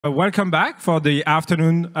Welcome back for the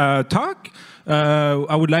afternoon talk.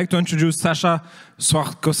 I would like to introduce Sasha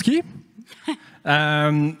Czarkowski.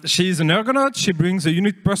 She is an ergonaut. She brings a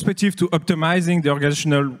unique perspective to optimizing the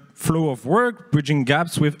organizational flow of work, bridging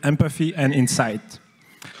gaps with empathy and insight.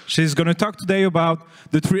 She's going to talk today about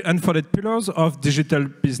the 3 unfunded pillars of digital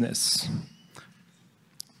business.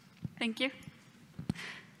 Thank you.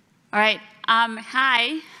 All right.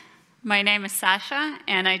 Hi. My name is Sasha,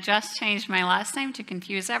 and I just changed my last name to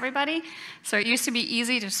confuse everybody. So it used to be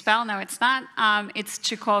easy to spell. No, it's not. It's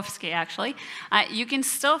Czarkowski, actually. You can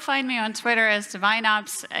still find me on Twitter as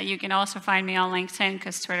DivineOps. You can also find me on LinkedIn,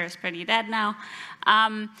 because Twitter is pretty dead now.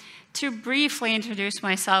 To briefly introduce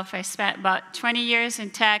myself, I spent about 20 years in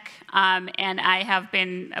tech, and I have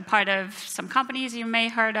been a part of some companies you may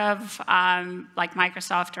have heard of, like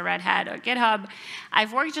Microsoft or Red Hat or GitHub.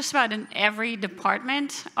 I've worked just about in every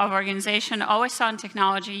department of organization, always on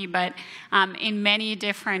technology, but in many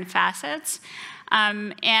different facets.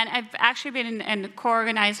 And I've actually been a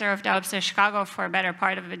co-organizer of DevOps Days Chicago for a better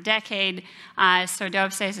part of a decade, so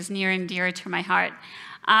DevOps Days is near and dear to my heart.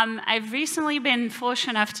 I've recently been foolish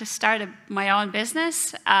enough to start my own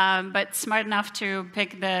business, but smart enough to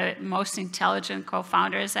pick the most intelligent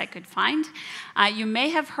co-founders I could find. You may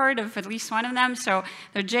have heard of at least one of them. So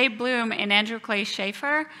they're Jay Bloom and Andrew Clay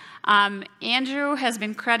Schaefer. Andrew has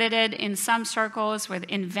been credited in some circles with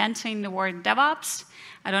inventing the word DevOps.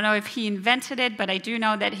 I don't know if he invented it, but I do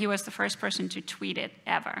know that he was the first person to tweet it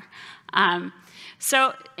ever.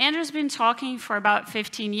 So Andrew's been talking for about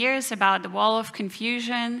 15 years about the wall of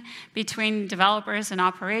confusion between developers and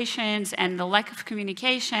operations and the lack of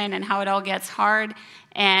communication and how it all gets hard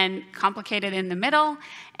and complicated in the middle.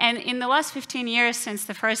 And in the last 15 years, since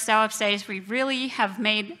the first DevOps Days, we really have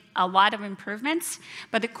made a lot of improvements,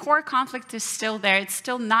 but the core conflict is still there. It's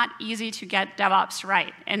still not easy to get DevOps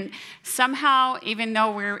right. And somehow, even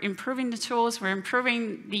though we're improving the tools, we're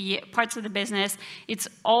improving the parts of the business, it's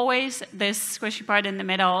always this squishy part in the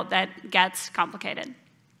middle that gets complicated.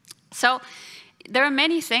 So there are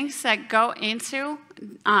many things that go into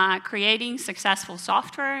creating successful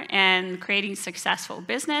software and creating successful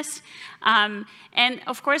business. And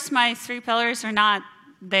of course, my 3 pillars are not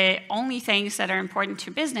the only things that are important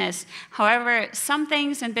to business. However, some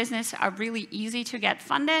things in business are really easy to get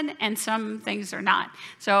funded, and some things are not.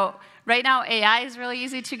 So right now, AI is really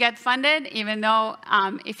easy to get funded, even though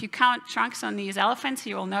if you count trunks on these elephants,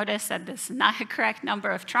 you will notice that this is not a correct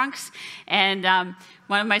number of trunks. And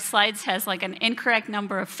one of my slides has like an incorrect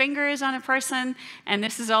number of fingers on a person. And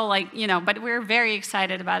this is all like, but we're very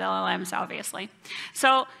excited about LLMs, obviously.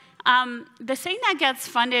 So the thing that gets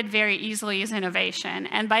funded very easily is innovation.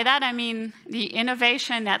 And by that, I mean the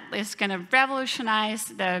innovation that is going to revolutionize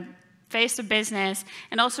the face of business,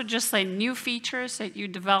 and also just like new features that you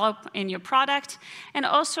develop in your product, and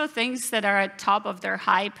also things that are at top of their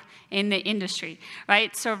hype in the industry,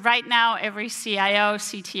 right? So right now, every CIO,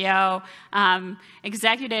 CTO,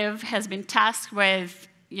 executive has been tasked with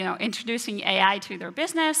introducing AI to their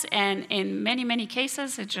business, and in many, many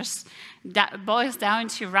cases, it just boils down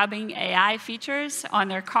to rubbing AI features on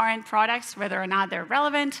their current products, whether or not they're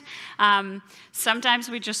relevant. Sometimes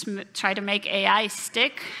we just try to make AI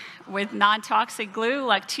stick with non-toxic glue,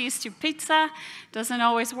 like cheese to pizza. Doesn't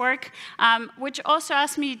always work, which also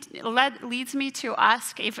leads me to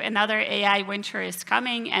ask if another AI winter is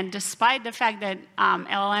coming. And despite the fact that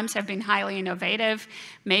LLMs have been highly innovative,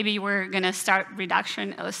 maybe we're going to start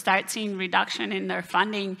seeing reduction in their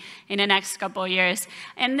funding in the next couple of years.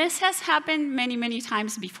 And this has happened many, many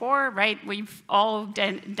times before, right? We've all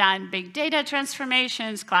done big data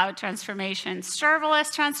transformations, cloud transformations,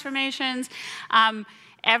 serverless transformations.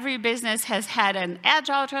 Every business has had an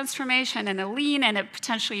agile transformation and a lean and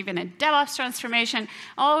potentially even a DevOps transformation.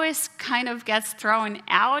 Always kind of gets thrown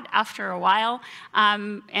out after a while,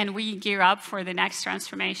 and we gear up for the next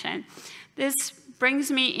transformation. This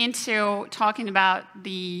brings me into talking about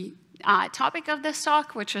the topic of this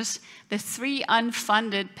talk, which is the 3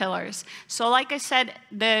 unfunded pillars. So like I said,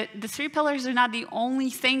 the 3 pillars are not the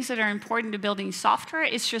only things that are important to building software.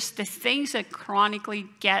 It's just the things that chronically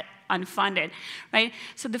get unfunded, right?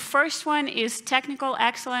 So the first one is technical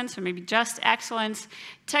excellence, or maybe just excellence.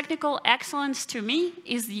 Technical excellence, to me,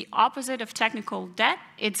 is the opposite of technical debt.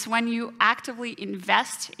 It's when you actively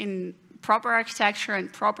invest in proper architecture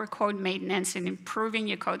and proper code maintenance and improving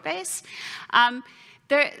your code base.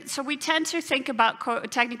 So we tend to think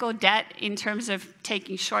about technical debt in terms of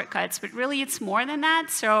taking shortcuts, but really it's more than that.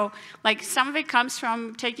 So like some of it comes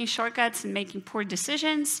from taking shortcuts and making poor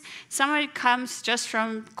decisions. Some of it comes just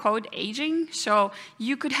from code aging. So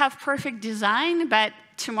you could have perfect design, but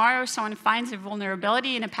tomorrow someone finds a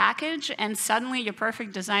vulnerability in a package and suddenly your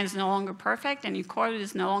perfect design is no longer perfect and your code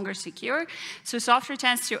is no longer secure. So software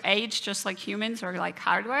tends to age just like humans or like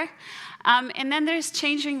hardware. And then there's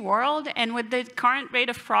changing world, and with the current rate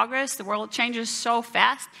of progress, the world changes so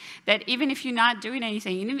fast that even if you're not doing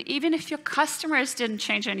anything, even if your customers didn't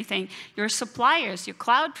change anything, your suppliers, your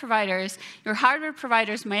cloud providers, your hardware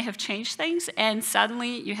providers may have changed things, and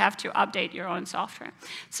suddenly you have to update your own software.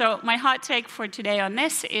 So my hot take for today on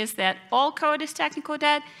this is that all code is technical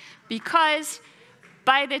debt, because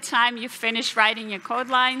by the time you finish writing your code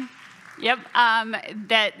line,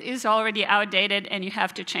 that is already outdated and you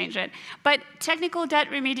have to change it. But technical debt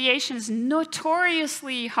remediation is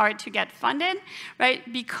notoriously hard to get funded, right?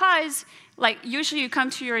 Because like usually you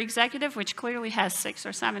come to your executive, which clearly has 6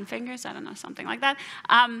 or 7 fingers, I don't know, something like that.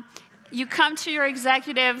 You come to your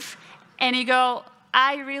executive and you go,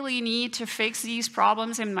 I really need to fix these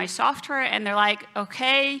problems in my software. And they're like,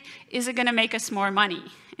 okay, is it gonna make us more money?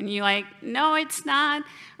 And you're like, no, it's not.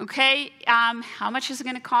 Okay, how much is it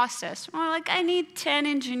going to cost us? Well, like, I need 10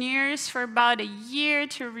 engineers for about a year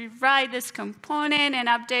to rewrite this component and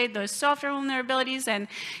update those software vulnerabilities and,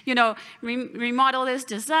 you know, remodel this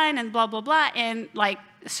design and blah, blah, blah. And like,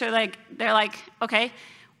 so like, they're like, okay,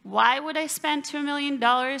 why would I spend $2 million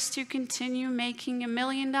to continue making $1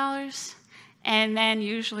 million? And then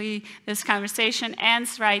usually this conversation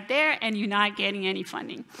ends right there and you're not getting any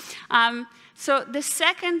funding. So the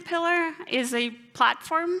second pillar is a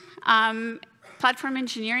platform. Platform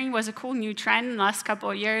engineering was a cool new trend in the last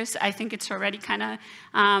couple of years. I think it's already kind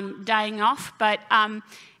of dying off, but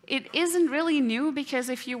it isn't really new, because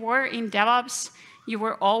if you were in DevOps, you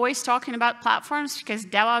were always talking about platforms, because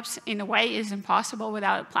DevOps, in a way, is impossible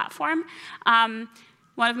without a platform.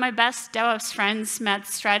 One of my best DevOps friends, Matt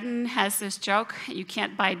Stratton, has this joke: you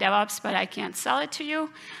can't buy DevOps, but I can't sell it to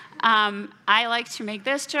you. I like to make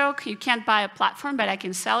this joke: you can't buy a platform, but I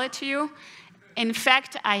can sell it to you. In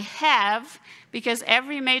fact, I have, because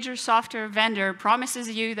every major software vendor promises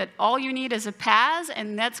you that all you need is a PaaS,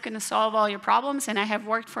 and that's going to solve all your problems. And I have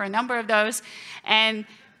worked for a number of those and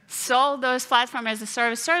sold those platform as a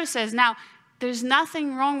service services. Now, there's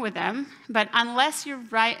nothing wrong with them, but unless you're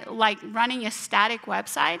running a static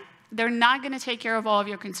website, they're not going to take care of all of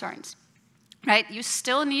your concerns. Right? You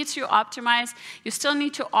still need to optimize, you still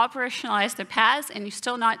need to operationalize the PaaS, and you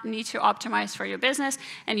still need to optimize for your business,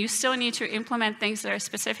 and you still need to implement things that are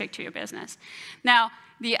specific to your business. Now,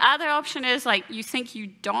 the other option is, like, you think you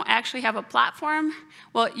don't actually have a platform.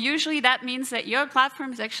 Well, usually that means that your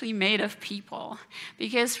platform is actually made of people.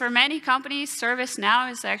 Because for many companies,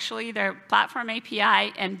 ServiceNow is actually their platform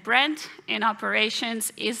API, and Brent in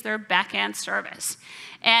operations is their backend service.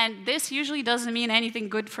 And this usually doesn't mean anything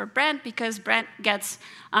good for Brent, because Brent gets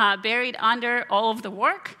buried under all of the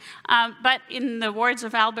work. But in the words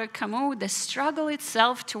of Albert Camus, the struggle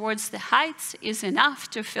itself towards the heights is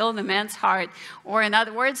enough to fill the man's heart. Or in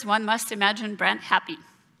other words, one must imagine Brent happy.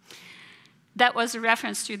 That was a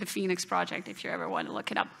reference to the Phoenix Project, if you ever want to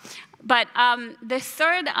look it up. But the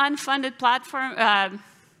third unfunded platform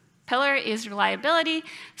pillar is reliability.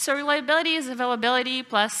 So reliability is availability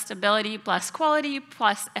plus stability plus quality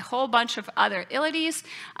plus a whole bunch of other abilities.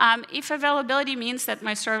 If availability means that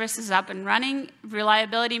my service is up and running,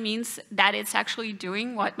 reliability means that it's actually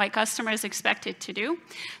doing what my customers expect it to do.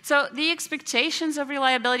 So the expectations of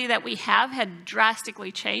reliability that we have had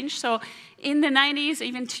drastically changed. So in the 90s,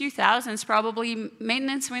 even 2000s, probably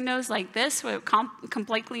maintenance windows like this were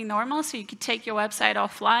completely normal. So you could take your website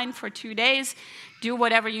offline for 2 days, do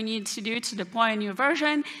whatever you need to do to deploy a new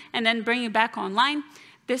version, and then bring it back online.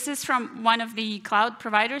 This is from one of the cloud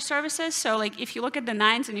provider services. So like if you look at the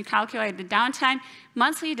 9s and you calculate the downtime,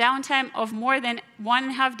 monthly downtime of more than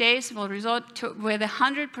 1.5 days will result with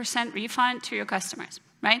 100% refund to your customers.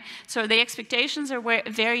 Right? So the expectations are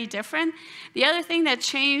very different. The other thing that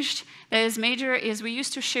changed that is major is we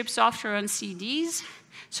used to ship software on CDs.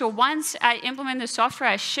 So once I implemented the software,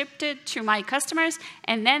 I shipped it to my customers,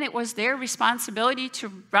 and then it was their responsibility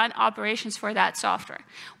to run operations for that software.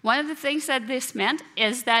 One of the things that this meant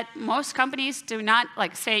is that most companies do not,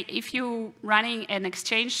 like, say, if you're running an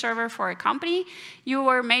Exchange server for a company, you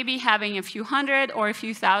are maybe having a few hundred or a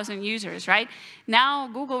few thousand users, right? Now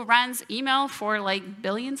Google runs email for like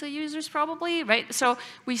billions of users probably, right? So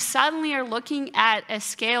we suddenly are looking at a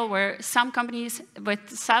scale where some companies with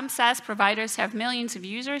some SaaS providers have millions of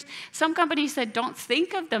users. Some companies that don't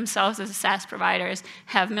think of themselves as SaaS providers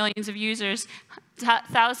have millions of users.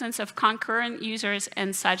 thousands of concurrent users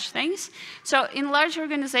and such things. So in large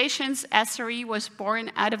organizations, SRE was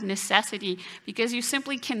born out of necessity because you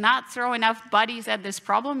simply cannot throw enough bodies at this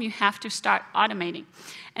problem. You have to start automating.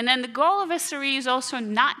 And then the goal of SRE is also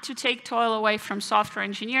not to take toil away from software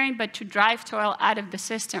engineering, but to drive toil out of the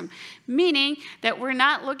system. Meaning that we're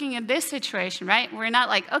not looking at this situation, right? We're not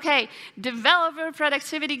like, okay, developer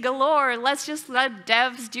productivity galore, let's just let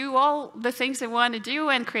devs do all the things they want to do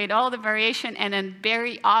and create all the variation and then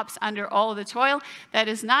bury ops under all the toil. That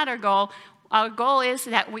is not our goal. Our goal is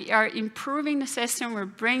that we are improving the system, we're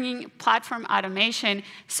bringing platform automation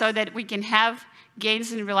so that we can have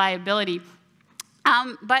gains in reliability.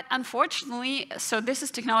 But unfortunately, so this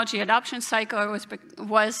is technology adoption cycle,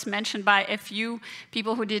 was mentioned by a few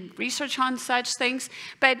people who did research on such things.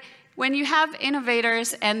 But when you have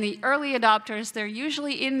innovators and the early adopters, they're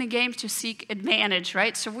usually in the game to seek advantage,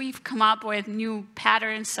 right? So we've come up with new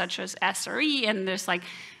patterns such as SRE, and there's like,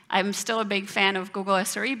 I'm still a big fan of Google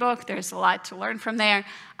SRE book. There's a lot to learn from there.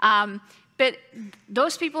 But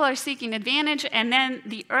those people are seeking advantage, and then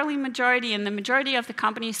the early majority and the majority of the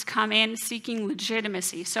companies come in seeking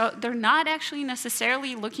legitimacy. So they're not actually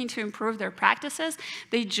necessarily looking to improve their practices.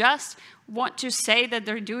 They just want to say that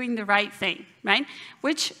they're doing the right thing, right?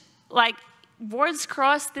 Which, like, words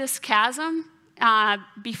cross this chasm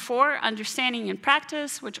before understanding and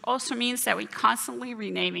practice, which also means that we constantly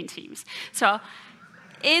renaming teams. So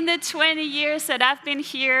in the 20 years that I've been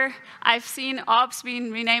here, I've seen ops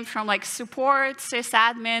being renamed from like support,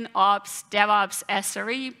 sysadmin, ops, DevOps,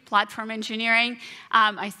 SRE, platform engineering.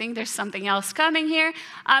 I think there's something else coming here.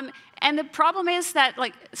 And the problem is that,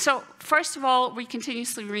 like, so first of all, we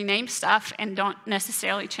continuously rename stuff and don't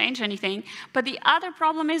necessarily change anything. But the other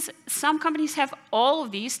problem is some companies have all of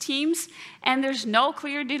these teams, and there's no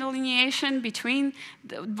clear delineation between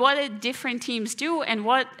what different teams do and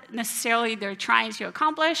what necessarily they're trying to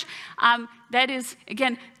accomplish. That is,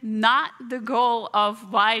 again, not the goal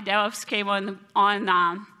of why DevOps came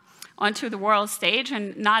onto the world stage,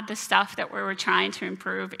 and not the stuff that we were trying to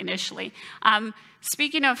improve initially.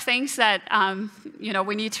 Speaking of things that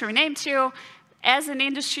we need to rename to, as an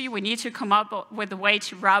industry, we need to come up with a way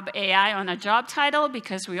to rub AI on a job title,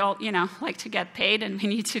 because we all like to get paid, and we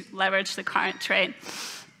need to leverage the current trade.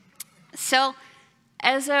 So,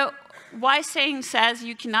 as a wise saying says,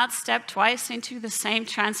 you cannot step twice into the same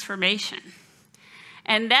transformation.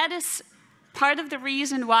 And that is part of the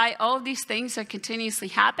reason why all of these things are continuously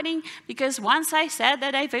happening, because once I said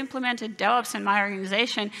that I've implemented DevOps in my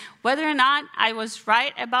organization, whether or not I was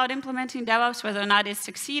right about implementing DevOps, whether or not it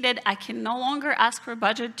succeeded, I can no longer ask for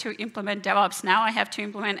budget to implement DevOps. Now I have to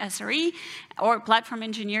implement SRE or platform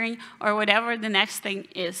engineering or whatever the next thing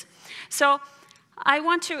is. So I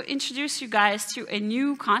want to introduce you guys to a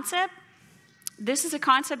new concept. This is a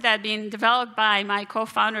concept that's been developed by my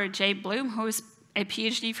co-founder, Jay Bloom, who's a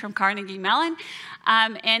PhD from Carnegie Mellon,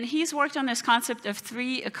 and he's worked on this concept of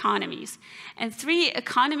 3 economies. And 3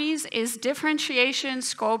 economies is differentiation,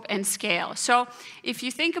 scope, and scale. So if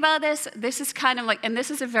you think about this, this is kind of like, and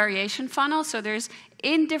this is a variation funnel, so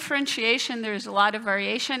in differentiation, there's a lot of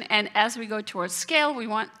variation, and as we go towards scale, we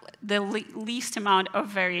want the least amount of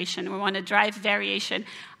variation. We want to drive variation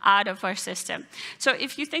out of our system. So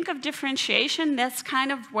if you think of differentiation, that's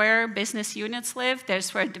kind of where business units live.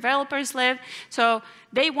 That's where developers live. So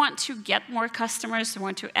they want to get more customers. They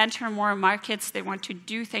want to enter more markets. They want to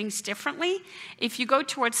do things differently. If you go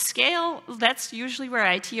towards scale, that's usually where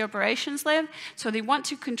IT operations live. So they want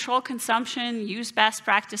to control consumption, use best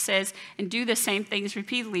practices, and do the same things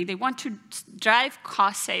repeatedly. They want to drive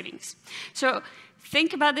cost savings. So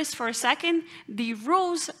think about this for a second. The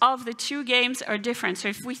rules of the 2 games are different. So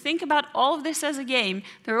if we think about all of this as a game,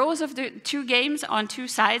 the rules of the 2 games on 2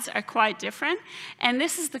 sides are quite different. And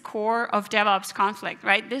this is the core of DevOps conflict,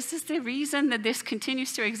 right? This is the reason that this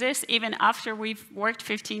continues to exist even after we've worked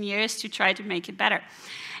 15 years to try to make it better.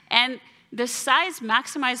 And the sides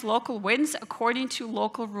maximize local wins according to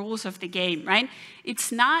local rules of the game, right? It's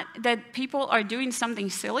not that people are doing something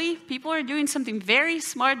silly. People are doing something very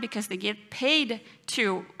smart because they get paid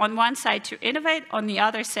to, on one side, to innovate, on the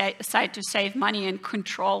other side, to save money and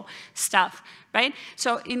control stuff, right?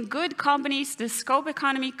 So in good companies, the scope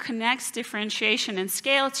economy connects differentiation and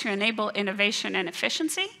scale to enable innovation and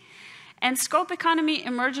efficiency. And scope economy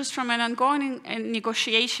emerges from an ongoing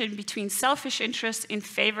negotiation between selfish interests in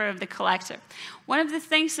favor of the collective. One of the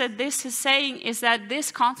things that this is saying is that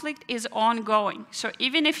this conflict is ongoing. So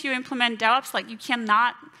even if you implement DevOps, like, you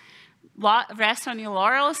cannot rest on your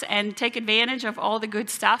laurels and take advantage of all the good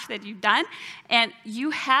stuff that you've done. And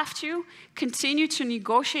you have to continue to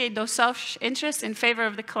negotiate those self-interests in favor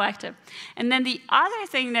of the collective. And then the other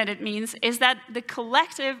thing that it means is that the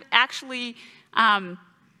collective actually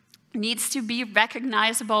needs to be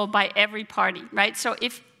recognizable by every party, right? So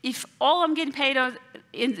if all I'm getting paid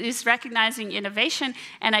is recognizing innovation,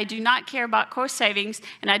 and I do not care about cost savings,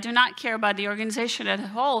 and I do not care about the organization as a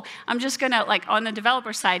whole, I'm just gonna, like on the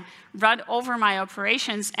developer side, run over my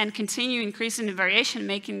operations and continue increasing the variation,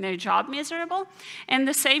 making their job miserable. And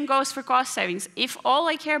the same goes for cost savings. If all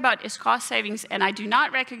I care about is cost savings, and I do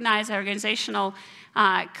not recognize organizational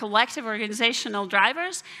collective organizational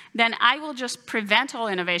drivers, then I will just prevent all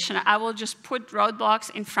innovation. I will just put roadblocks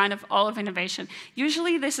in front of all of innovation.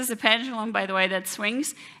 Usually this is a pendulum, by the way, that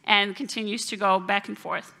swings and continues to go back and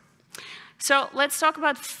forth. So let's talk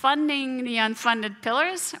about funding the unfunded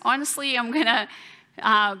pillars. Honestly, I'm gonna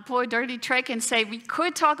pull a dirty trick and say we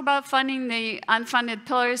could talk about funding the unfunded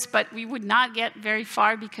pillars, but we would not get very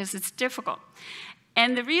far because it's difficult.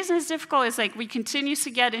 And the reason it's difficult is like we continue to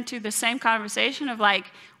get into the same conversation of like,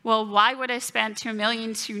 well, why would I spend $2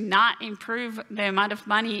 million to not improve the amount of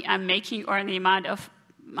money I'm making or the amount of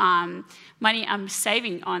money I'm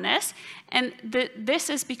saving on this? And this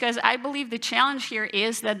is because I believe the challenge here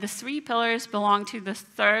is that the 3 pillars belong to the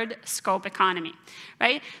 3rd scope economy,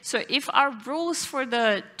 right? So if our rules for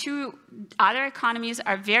the 2 other economies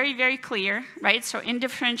are very, very clear, right? So in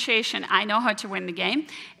differentiation, I know how to win the game.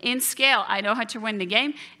 In scale, I know how to win the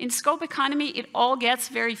game. In scope economy, it all gets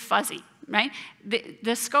very fuzzy, right?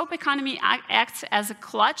 The scope economy acts as a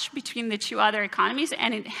clutch between the 2 other economies,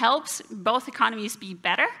 and it helps both economies be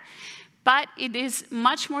better, but it is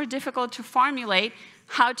much more difficult to formulate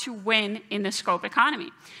how to win in the scope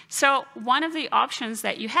economy. So one of the options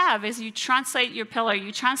that you have is you translate your pillar,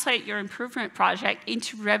 you translate your improvement project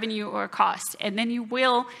into revenue or cost, and then you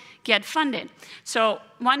will get funded. So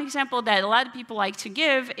one example that a lot of people like to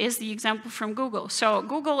give is the example from Google. So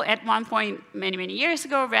Google at one point many, many years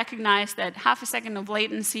ago recognized that half a second of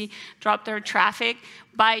latency dropped their traffic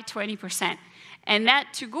by 20%. And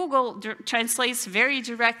that to Google translates very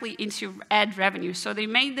directly into ad revenue. So they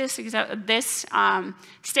made this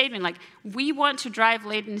statement like, we want to drive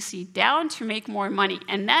latency down to make more money.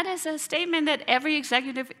 And that is a statement that every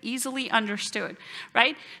executive easily understood,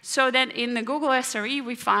 right? So then in the Google SRE,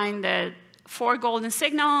 we find the 4 golden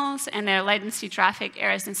signals and their latency, traffic,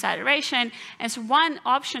 errors, and saturation. And so one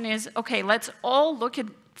option is, okay, let's all look at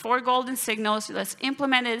 4 golden signals, let's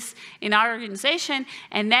implement this in our organization,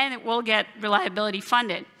 and then it will get reliability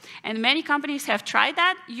funded. And many companies have tried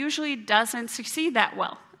that, usually doesn't succeed that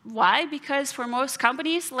well. Why? Because for most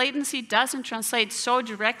companies, latency doesn't translate so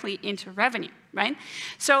directly into revenue, right?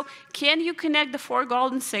 So can you connect the 4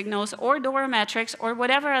 golden signals or DORA metrics or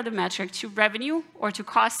whatever other metric to revenue or to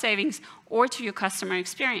cost savings or to your customer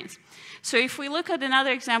experience? So if we look at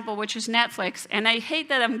another example, which is Netflix, and I hate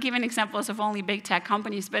that I'm giving examples of only big tech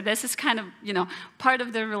companies, but this is kind of, part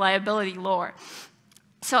of the reliability lore.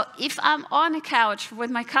 So if I'm on a couch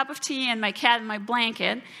with my cup of tea and my cat and my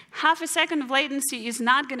blanket, half a second of latency is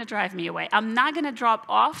not going to drive me away. I'm not going to drop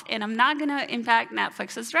off, and I'm not going to impact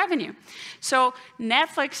Netflix's revenue. So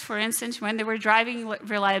Netflix, for instance, when they were driving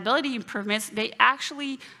reliability improvements, they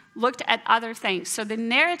actually looked at other things. So the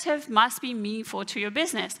narrative must be meaningful to your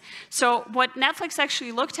business. So what Netflix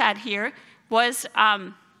actually looked at here was,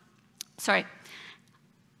 sorry,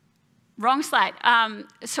 wrong slide.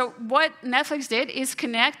 So what Netflix did is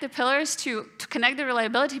connect the pillars to connect the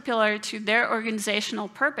reliability pillar to their organizational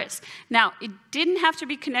purpose. Now, it didn't have to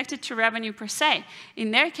be connected to revenue per se.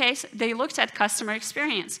 In their case, they looked at customer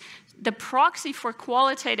experience. The proxy for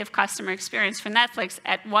qualitative customer experience for Netflix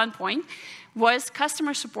at one point was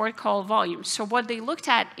customer support call volume. So what they looked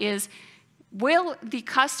at is, will the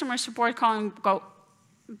customer support call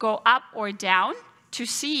go up or down to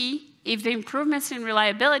see if the improvements in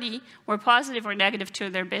reliability were positive or negative to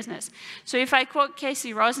their business. So if I quote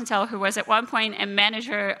Casey Rosenthal, who was at one point a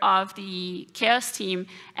manager of the chaos team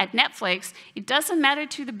at Netflix, it doesn't matter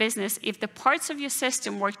to the business if the parts of your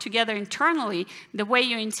system work together internally the way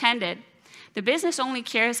you intended. The business only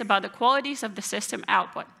cares about the qualities of the system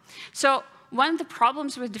output. So one of the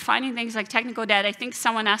problems with defining things like technical debt, I think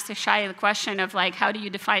someone asked Shai the question of like, how do you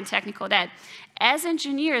define technical debt? As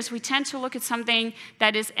engineers, we tend to look at something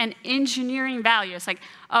that is an engineering value. It's like,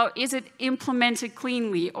 oh, is it implemented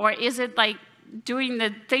cleanly? Or is it like doing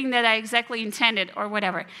the thing that I exactly intended or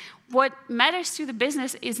whatever? What matters to the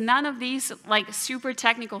business is none of these like super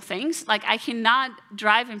technical things. Like I cannot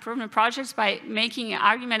drive improvement projects by making an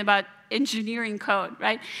argument about engineering code,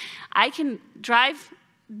 right? I can drive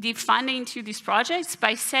the funding to these projects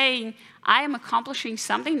by saying, I am accomplishing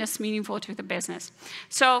something that's meaningful to the business.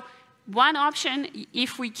 So one option,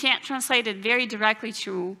 if we can't translate it very directly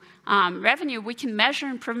to revenue, we can measure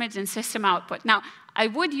improvements in system output. Now, I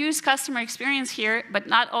would use customer experience here, but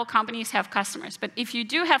not all companies have customers. But if you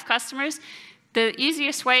do have customers, the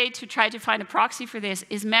easiest way to try to find a proxy for this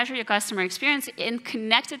is measure your customer experience and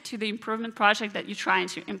connect it to the improvement project that you're trying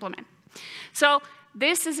to implement. So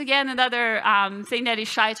this is, again, another thing that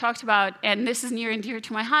Ishai talked about, and this is near and dear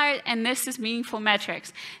to my heart, and this is meaningful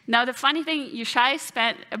metrics. Now, the funny thing, Ishai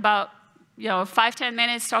spent about 5-10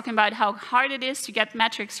 minutes talking about how hard it is to get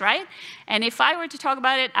metrics right. And if I were to talk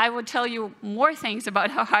about it, I would tell you more things about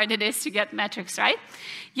how hard it is to get metrics right.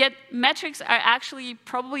 Yet metrics are actually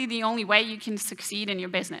probably the only way you can succeed in your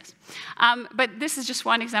business. But this is just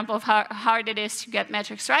one example of how hard it is to get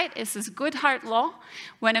metrics right. It's this Goodhart law.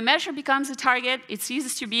 When a measure becomes a target, it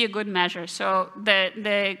ceases to be a good measure. So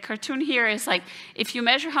the cartoon here is like, if you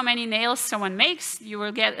measure how many nails someone makes, you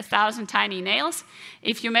will get 1,000 tiny nails.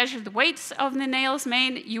 If you measure the weights of the nails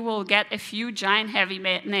made, you will get a few giant heavy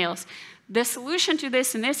nails. The solution to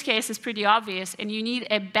this in this case is pretty obvious, and you need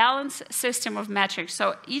a balanced system of metrics.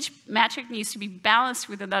 So each metric needs to be balanced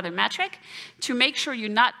with another metric to make sure you're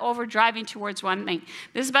not overdriving towards one thing.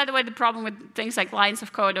 This is, by the way, the problem with things like lines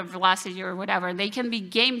of code or velocity or whatever. They can be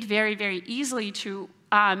gamed very, very easily to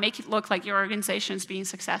make it look like your organization is being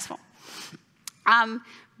successful.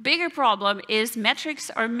 Bigger problem is metrics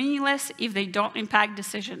are meaningless if they don't impact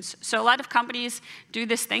decisions. So a lot of companies do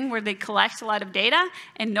this thing where they collect a lot of data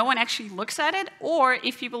and no one actually looks at it, or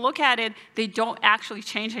if people look at it, they don't actually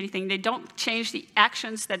change anything. They don't change the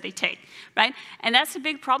actions that they take, right? And that's a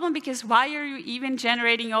big problem, because why are you even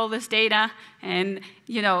generating all this data and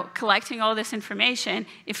collecting all this information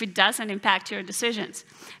if it doesn't impact your decisions?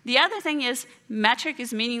 The other thing is metric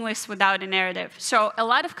is meaningless without a narrative. So a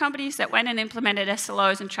lot of companies that went and implemented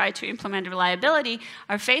SLOs and tried to implement reliability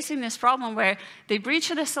are facing this problem where they breach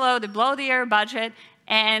an SLO, they blow the error budget,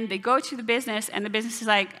 and they go to the business, and the business is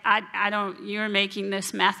like, you're making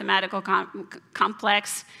this mathematical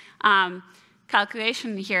complex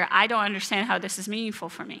calculation here. I don't understand how this is meaningful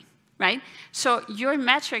for me. Right? So your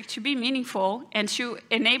metric, to be meaningful and to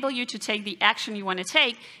enable you to take the action you want to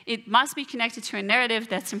take, it must be connected to a narrative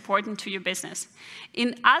that's important to your business.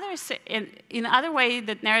 In other way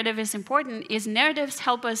that narrative is important is narratives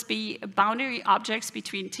help us be boundary objects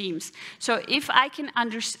between teams. So if I can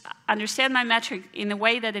understand my metric in a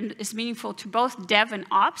way that is meaningful to both dev and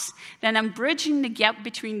ops, then I'm bridging the gap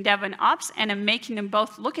between dev and ops, and I'm making them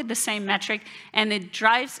both look at the same metric, and it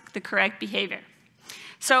drives the correct behavior.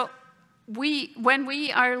 So when we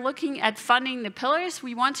are looking at funding the pillars,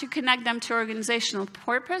 we want to connect them to organizational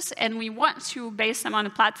purpose, and we want to base them on a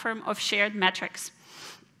platform of shared metrics.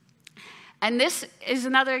 And this is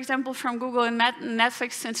another example from Google and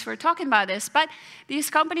Netflix, since we're talking about this. But these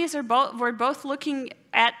companies were both looking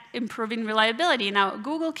at improving reliability. Now,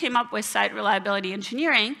 Google came up with site reliability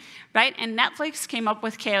engineering, right? And Netflix came up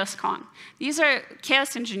with Chaos Kong. These are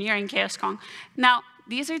chaos engineering, Chaos Kong. Now,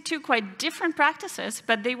 these are two quite different practices,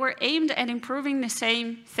 but they were aimed at improving the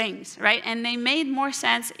same things, right? And they made more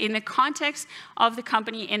sense in the context of the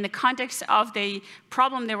company, in the context of the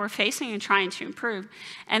problem they were facing and trying to improve.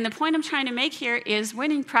 And the point I'm trying to make here is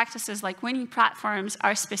winning practices like winning platforms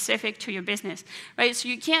are specific to your business, right? So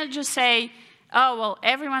you can't just say, oh, well,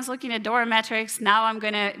 everyone's looking at DORA metrics. Now I'm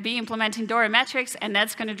going to be implementing DORA metrics, and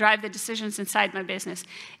that's going to drive the decisions inside my business.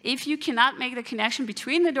 If you cannot make the connection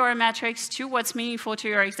between the DORA metrics to what's meaningful to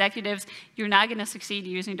your executives, you're not going to succeed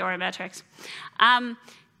using DORA metrics.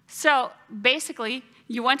 So basically,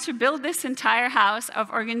 you want to build this entire house of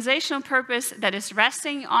organizational purpose that is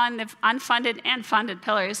resting on the unfunded and funded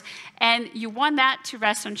pillars, and you want that to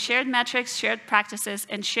rest on shared metrics, shared practices,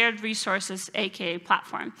 and shared resources, aka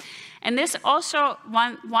platform. And this also,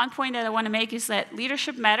 one point that I want to make is that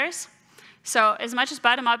leadership matters. So as much as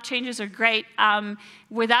bottom-up changes are great,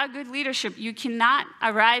 without good leadership, you cannot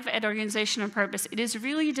arrive at organizational purpose. It is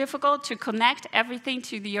really difficult to connect everything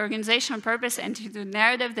to the organizational purpose and to the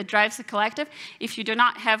narrative that drives the collective if you do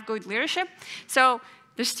not have good leadership. So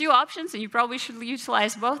there's two options, and you probably should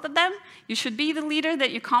utilize both of them. You should be the leader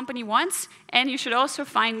that your company wants, and you should also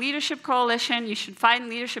find leadership coalition. You should find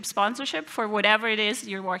leadership sponsorship for whatever it is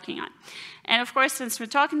you're working on. And of course, since we're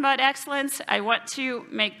talking about excellence, I want to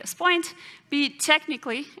make this point: be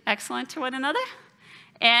technically excellent to one another.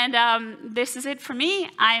 And this is it for me.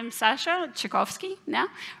 I'm Sasha Czarkowski now.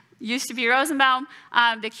 Used to be Rosenbaum.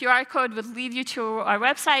 The QR code would lead you to our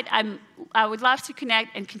website. I would love to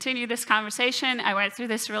connect and continue this conversation. I went through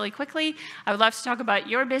this really quickly. I would love to talk about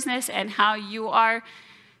your business and how you are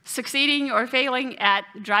succeeding or failing at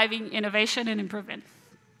driving innovation and improvement.